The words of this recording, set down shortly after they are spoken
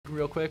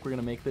real quick. We're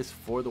gonna make this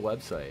for the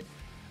website.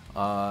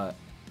 But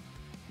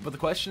the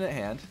question at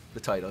hand, the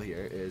title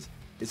here is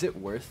it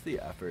worth the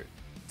effort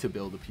to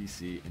build a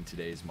PC in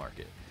today's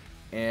market?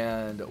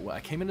 And I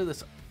came into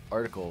this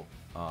article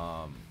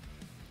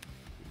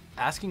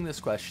asking this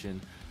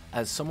question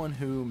as someone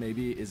who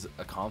maybe is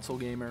a console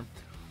gamer,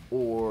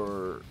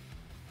 or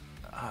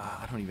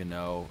I don't even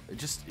know,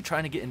 just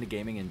trying to get into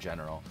gaming in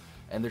general,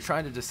 and they're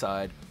trying to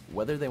decide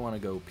whether they want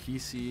to go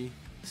PC,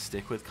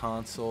 stick with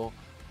console,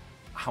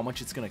 how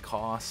much it's going to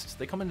cost.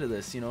 They come into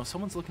this,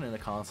 someone's looking at a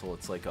console,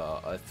 it's like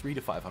a $300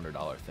 to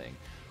 $500 thing,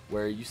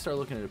 where you start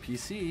looking at a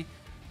PC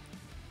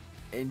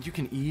and you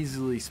can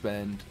easily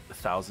spend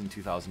 $1,000,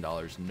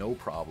 $2,000 no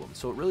problem.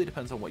 So it really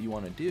depends on what you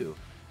want to do.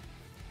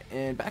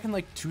 And back in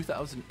like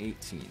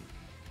 2018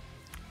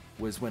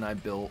 was when I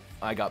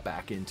got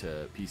back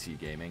into PC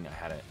gaming. I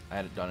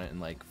hadn't done it in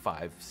like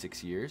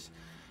 5-6 years,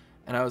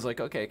 and I was like,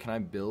 okay, can I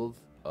build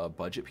a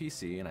budget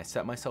PC? And I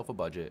set myself a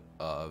budget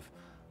of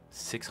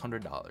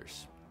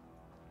 $600,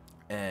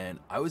 and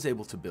I was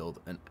able to build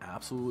an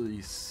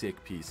absolutely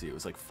sick PC. It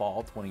was like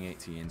fall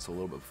 2018, so a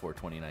little bit before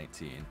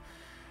 2019,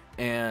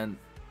 and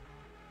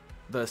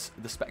the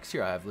specs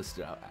here I have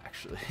listed out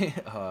actually.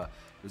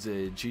 It was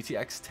a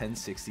GTX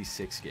 1060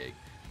 6 gig,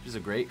 which is a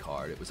great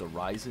card. It was a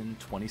Ryzen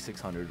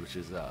 2600, which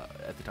is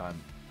at the time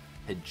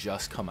had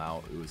just come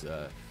out. It was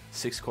a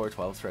 6-core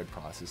 12-thread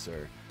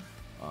processor.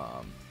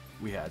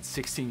 We had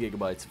 16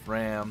 gigabytes of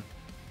RAM.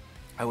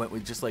 I went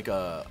with just like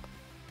I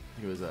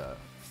think it was a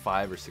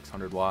 500 or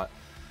 600 watt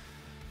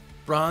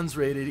bronze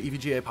rated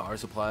EVGA power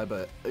supply,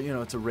 but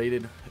it's a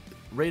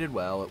rated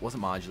well. It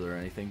wasn't modular or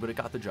anything, but it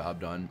got the job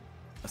done.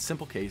 A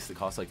simple case that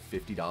cost like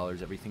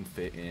 $50. Everything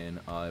fit in.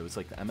 It was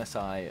like the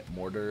MSI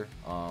Mortar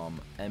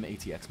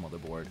M-ATX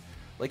motherboard.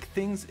 Like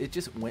things, it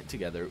just went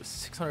together. It was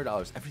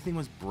 $600. Everything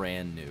was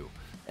brand new.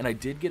 And I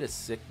did get a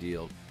sick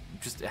deal.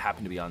 Just it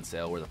happened to be on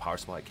sale where the power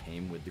supply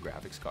came with the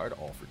graphics card,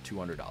 all for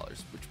 $200,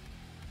 which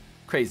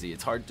crazy.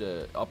 It's hard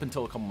to, up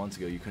until a couple months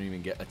ago, you couldn't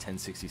even get a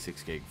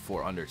 1066 gig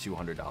for under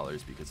 $200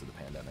 because of the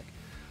pandemic.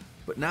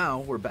 But now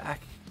we're back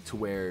to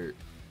where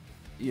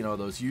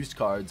those used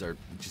cards are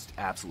just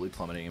absolutely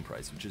plummeting in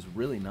price, which is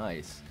really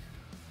nice.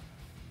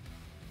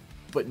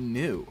 But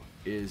new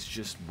is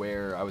just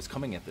where I was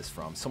coming at this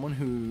from. Someone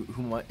who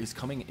is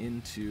coming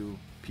into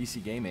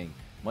PC gaming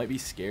might be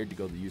scared to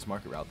go the used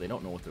market route. They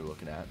don't know what they're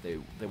looking at. They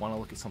want to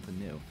look at something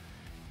new.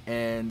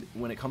 And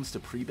when it comes to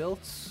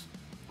pre-builts,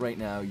 right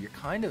now you're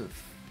kind of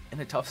in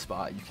a tough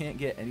spot. You can't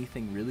get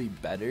anything really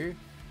better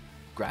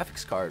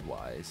graphics card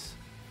wise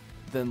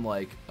than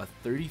like a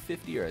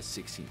 3050 or a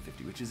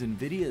 1650, which is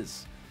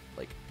NVIDIA's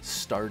like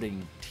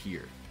starting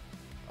tier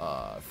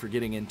for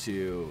getting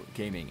into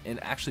gaming.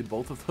 And actually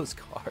both of those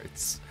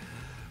cards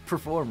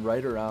perform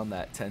right around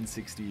that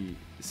 1060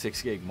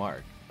 6 gig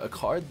mark. A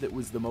card that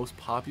was the most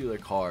popular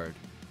card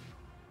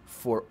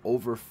for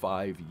over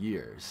 5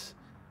 years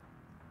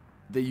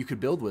that you could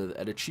build with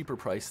at a cheaper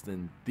price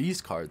than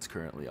these cards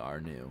currently are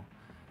new,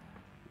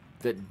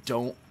 that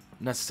don't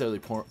necessarily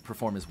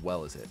perform as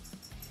well as it.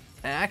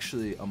 And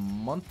actually, a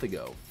month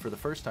ago, for the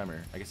first time,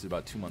 or I guess it's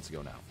about 2 months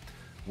ago now,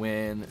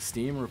 when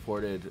Steam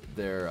reported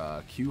their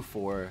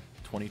Q4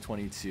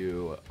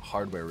 2022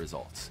 hardware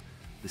results,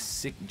 the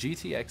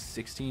GTX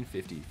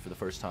 1650 for the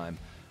first time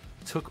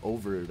took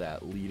over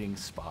that leading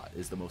spot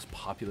as the most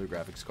popular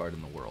graphics card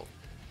in the world.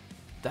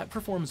 That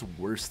performs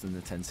worse than the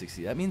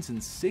 1060. That means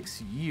in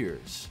 6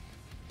 years,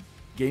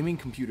 gaming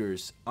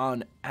computers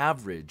on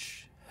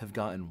average have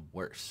gotten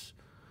worse.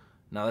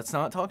 Now that's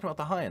not talking about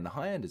the high end. The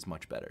high end is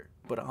much better.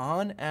 But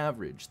on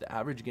average, the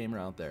average gamer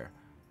out there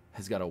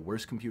has got a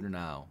worse computer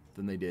now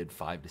than they did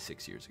 5 to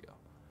 6 years ago.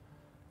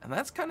 And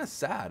that's kind of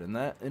sad, and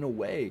that in a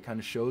way kind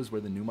of shows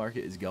where the new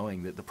market is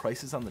going, that the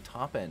prices on the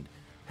top end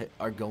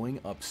are going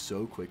up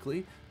so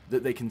quickly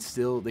that they can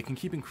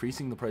keep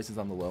increasing the prices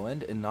on the low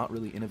end and not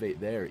really innovate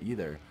there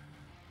either.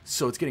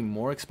 So it's getting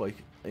more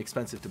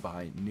expensive to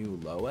buy new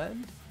low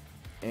end,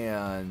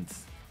 and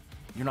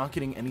you're not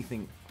getting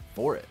anything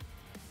for it.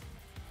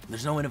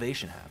 There's no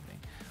innovation happening.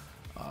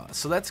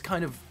 So that's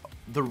kind of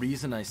the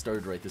reason I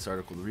started to write this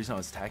article. The reason I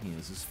was tagging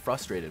this is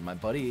frustrated. My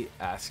buddy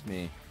asked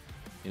me,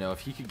 if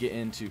he could get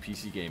into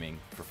PC gaming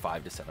for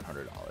 $500 to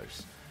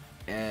 $700,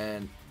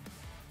 and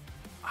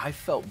I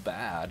felt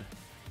bad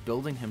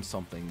building him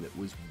something that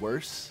was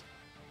worse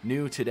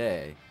new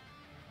today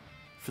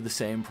for the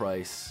same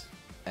price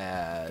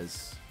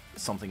as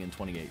something in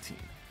 2018.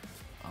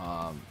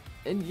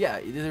 And yeah,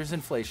 there's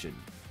inflation,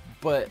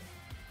 but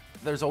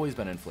there's always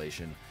been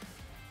inflation.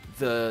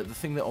 The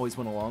thing that always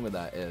went along with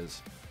that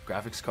is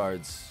graphics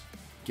cards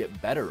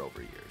get better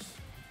over years,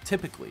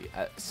 typically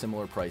at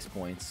similar price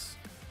points,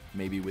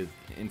 maybe with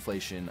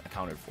inflation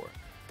accounted for.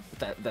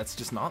 But that's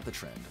just not the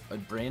trend. A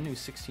brand new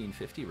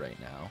 1650 right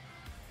now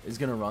is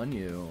going to run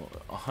you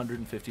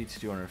 $150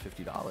 to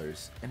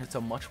 $250, and it's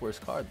a much worse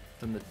card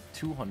than the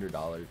 $200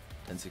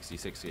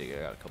 1066 gig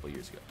I got a couple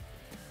years ago.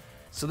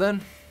 So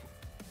then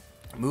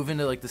move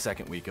into like the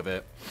second week of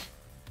it,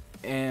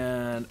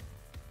 and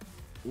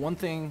one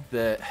thing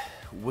that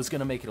was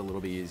gonna make it a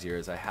little bit easier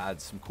is I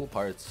had some cool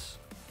parts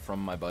from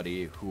my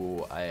buddy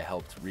who I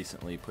helped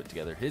recently put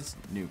together his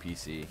new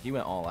PC. He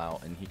went all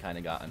out and he kind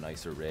of got a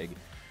nicer rig,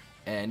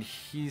 and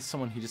he's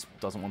someone, he just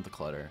doesn't want the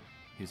clutter.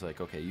 He's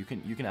like, okay, you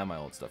can have my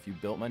old stuff. You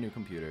built my new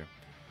computer.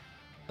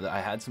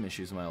 I had some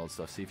issues with my old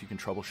stuff. See if you can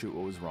troubleshoot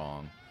what was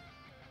wrong,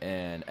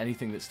 and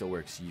anything that still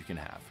works you can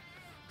have.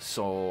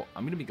 So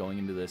I'm going to be going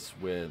into this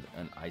with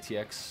an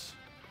ITX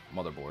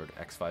motherboard,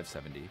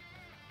 X570,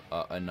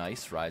 a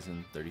nice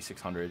Ryzen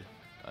 3600,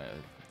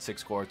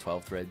 6-core,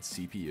 12-thread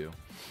CPU,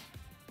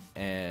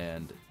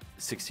 and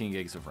 16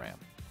 gigs of RAM.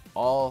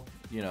 All,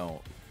 you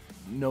know,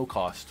 no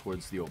cost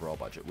towards the overall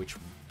budget, which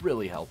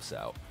really helps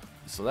out.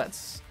 So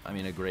that's, I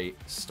mean, a great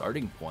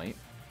starting point.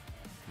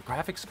 The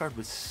graphics card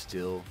was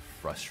still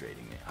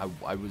frustrating me.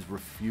 I was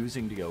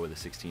refusing to go with a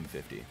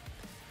 1650.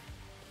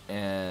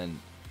 And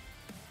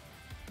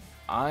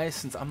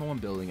since I'm the one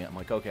building it, I'm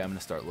like, okay, I'm going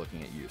to start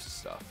looking at used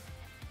stuff.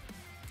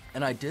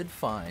 And I did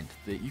find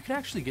that you can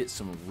actually get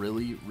some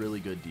really, really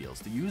good deals.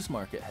 The used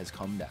market has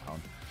come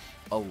down.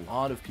 A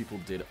lot of people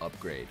did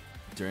upgrade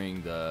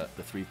during the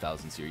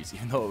 3000 series,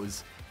 even though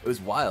it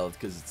was wild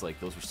because it's like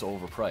those were so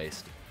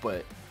overpriced.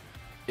 But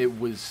it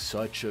was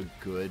such a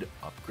good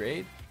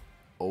upgrade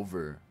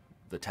over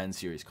the 10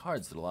 series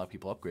cards that a lot of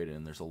people upgraded,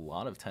 and there's a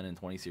lot of 10 and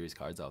 20 series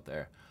cards out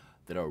there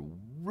that are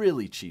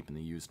really cheap in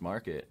the used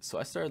market. So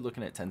I started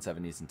looking at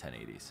 1070s and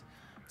 1080s.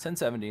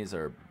 1070s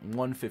are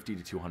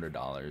 $150 to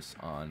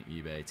 $200 on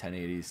eBay,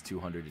 1080s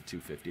 $200 to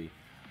 $250.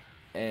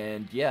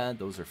 And yeah,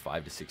 those are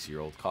 5 to 6 year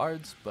old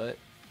cards, but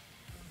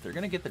they're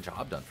gonna get the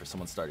job done for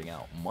someone starting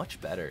out much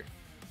better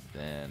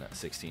than a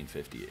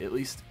 1650, at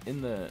least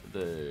in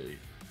the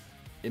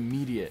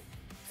immediate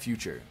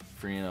future.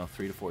 For, you know,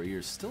 3 to 4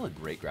 years, still a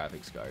great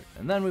graphics card.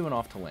 And then we went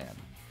off to LAN,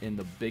 and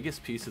the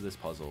biggest piece of this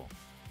puzzle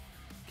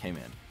came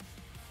in,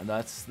 and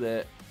that's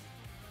that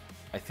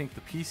I think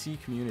the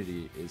PC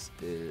community is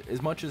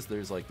as much as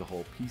there's like the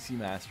whole PC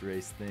master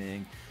race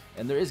thing,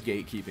 and there is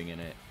gatekeeping in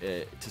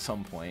it to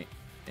some point,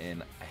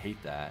 and I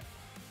hate that.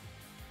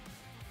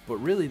 But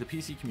really, the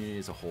PC community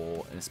as a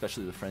whole, and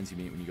especially the friends you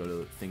meet when you go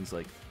to things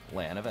like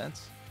LAN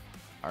events,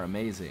 are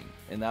amazing.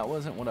 And that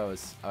wasn't what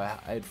I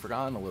had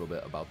forgotten a little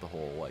bit about the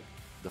whole, like,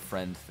 the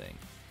friend thing.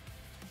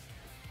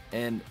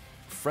 And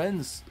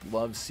friends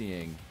love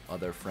seeing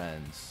other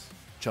friends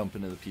jump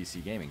into the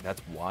PC gaming.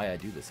 That's why I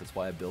do this. That's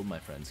why I build my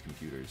friends'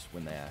 computers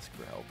when they ask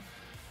for help.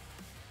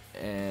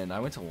 And I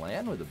went to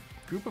LAN with a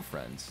group of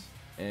friends,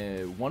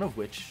 one of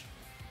which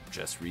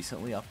just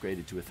recently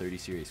upgraded to a 30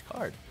 series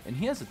card. And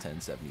he has a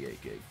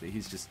 1078 gig that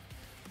he's just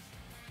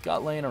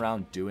got laying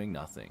around doing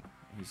nothing.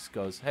 He just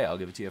goes, hey, I'll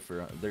give it to you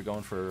for, they're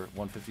going for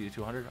 150 to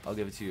 200, I'll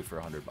give it to you for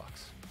 $100.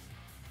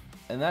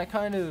 And that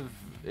kind of,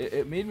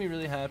 it made me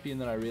really happy.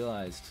 And then I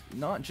realized,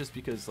 not just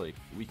because like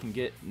we can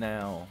get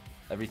now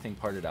everything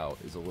parted out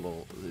is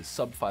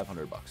sub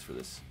 $500 for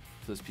this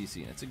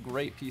PC, and it's a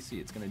great PC.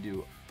 It's going to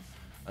do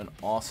an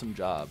awesome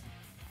job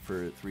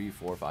for 3,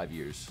 4, 5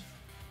 years.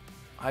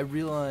 I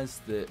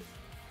realized that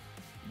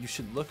you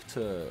should look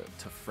to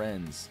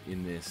friends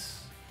in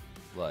this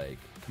like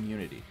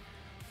community.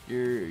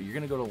 You're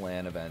gonna go to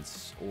LAN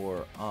events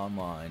or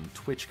online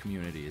Twitch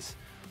communities,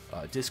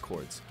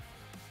 Discords.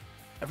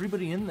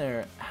 Everybody in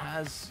there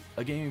has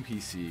a gaming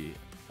PC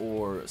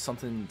or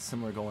something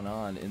similar going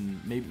on,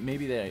 and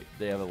maybe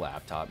they have a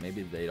laptop,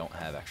 maybe they don't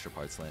have extra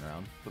parts laying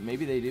around, but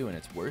maybe they do, and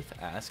it's worth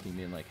asking,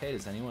 being like, hey,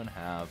 does anyone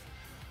have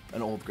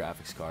an old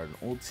graphics card, an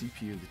old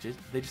CPU that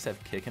they just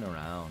have kicking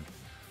around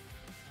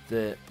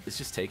that is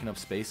just taking up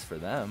space for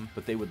them,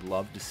 but they would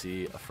love to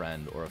see a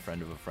friend or a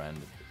friend of a friend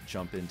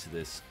jump into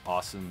this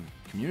awesome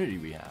community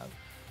we have.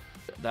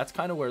 That's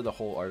kind of where the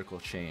whole article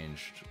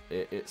changed.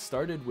 It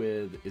started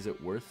with, is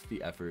it worth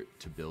the effort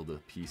to build a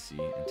PC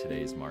in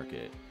today's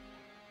market?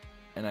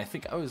 And I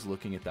think I was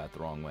looking at that the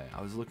wrong way.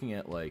 I was looking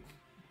at like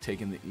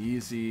taking the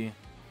easy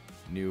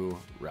new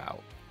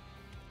route.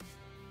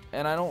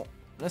 And I don't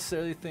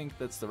necessarily think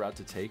that's the route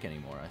to take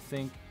anymore. I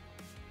think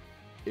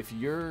if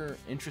you're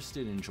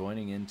interested in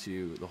joining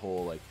into the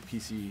whole like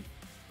PC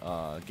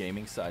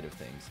gaming side of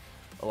things,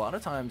 a lot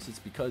of times it's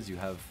because you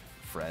have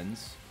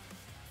friends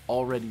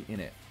already in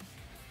it.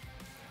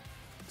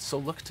 So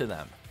look to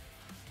them.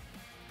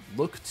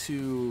 Look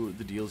to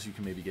the deals you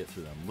can maybe get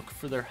through them. Look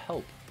for their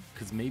help,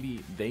 because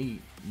maybe they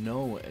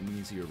know an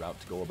easier route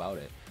to go about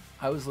it.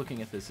 I was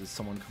looking at this as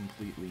someone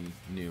completely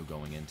new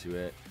going into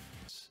it.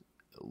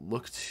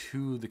 Look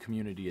to the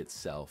community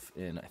itself,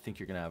 and I think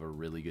you're going to have a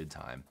really good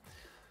time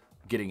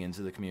getting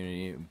into the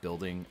community,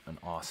 building an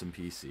awesome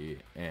PC,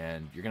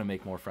 and you're going to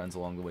make more friends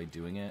along the way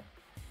doing it.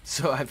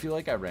 So I feel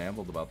like I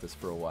rambled about this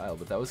for a while,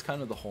 but that was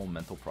kind of the whole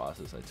mental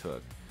process I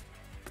took.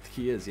 But the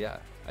key is, yeah,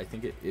 I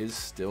think it is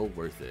still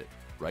worth it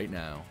right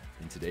now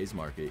in today's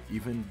market,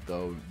 even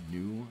though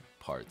new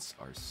parts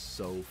are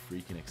so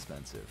freaking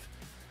expensive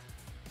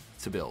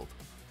to build.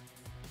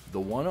 The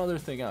one other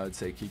thing I would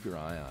say keep your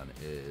eye on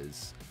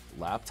is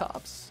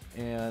laptops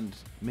and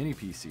mini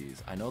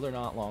PCs. I know they're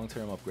not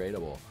long-term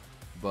upgradable,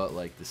 but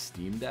like the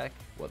Steam Deck,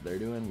 what they're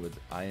doing, what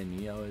Aya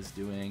Neo is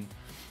doing,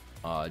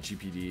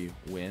 GPD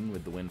Win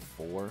with the Win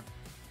 4.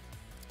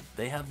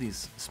 They have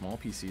these small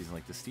PCs, and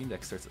like the Steam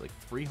Deck starts at like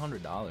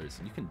 $300,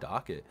 and you can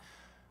dock it.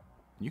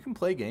 And you can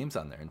play games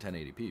on there in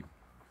 1080p.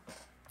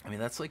 I mean,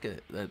 that's like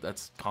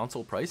that's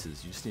console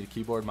prices. You just need a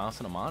keyboard, mouse,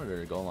 and a monitor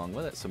to go along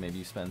with it. So maybe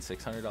you spend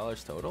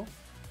 $600 total,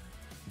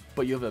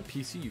 but you have a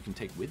PC you can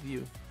take with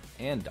you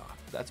and dock.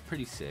 That's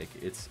pretty sick.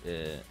 It's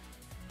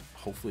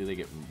hopefully they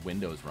get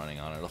Windows running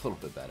on it a little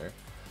bit better.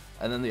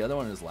 And then the other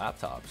one is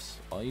laptops.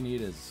 All you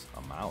need is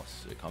a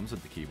mouse. It comes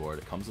with the keyboard.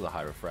 It comes with a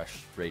high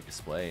refresh rate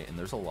display, and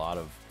there's a lot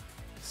of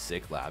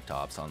sick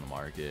laptops on the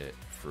market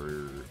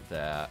for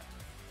that.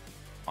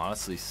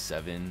 Honestly,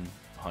 $700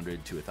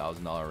 to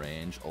 $1,000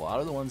 range. A lot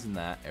of the ones in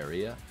that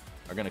area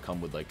are going to come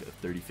with like a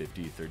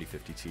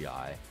 3050 Ti,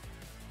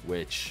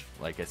 which,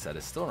 like I said,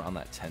 is still around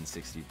that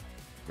 1060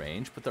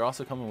 range, but they're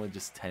also coming with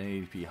just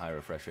 1080p high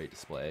refresh rate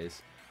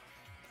displays.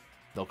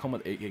 They'll come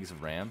with 8 gigs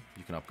of RAM.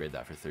 You can upgrade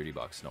that for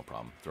 $30, no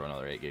problem. Throw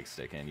another 8 gig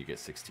stick in, you get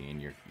 16,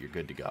 you're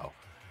good to go.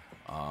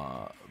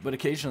 But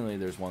occasionally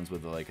there's ones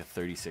with like a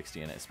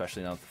 3060 in it,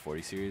 especially now that the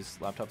 40 series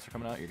laptops are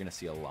coming out. You're going to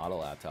see a lot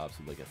of laptops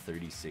with like a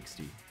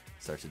 3060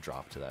 start to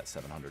drop to that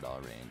 $700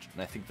 range.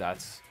 And I think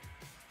that's,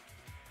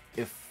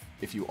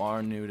 if you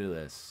are new to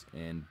this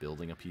and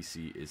building a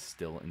PC is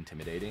still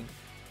intimidating,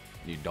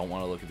 and you don't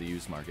want to look at the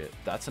used market,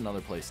 that's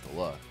another place to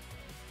look.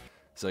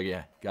 So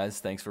yeah, guys,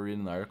 thanks for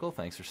reading the article.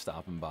 Thanks for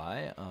stopping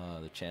by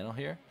the channel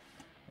here,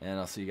 and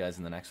I'll see you guys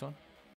in the next one.